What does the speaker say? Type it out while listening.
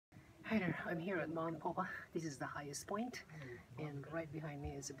Hi there, I'm here at Mount Popa. This is the highest point, and right behind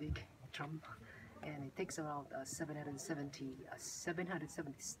me is a big drum, and it takes around 770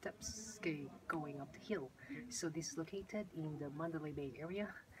 steps going up the hill. So this is located in the Mandalay Bay area,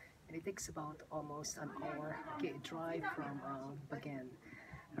 and it takes about almost an hour drive from Bagan.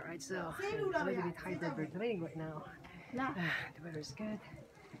 Alright, so I'm a little bit hyperventilating right now. The weather is good,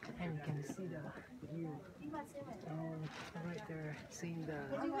 and you can see the view. And right there, seeing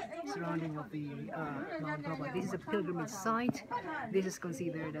the surrounding of the Mount Popa. This is a pilgrimage site. This is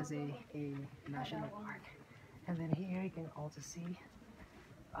considered as a national park. And then here you can also see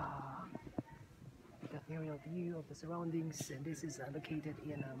the aerial view of the surroundings. And this is located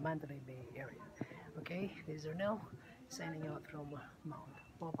in Mandalay Bay area. Okay, this is Ernell signing out from Mount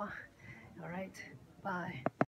Popa. All right, bye.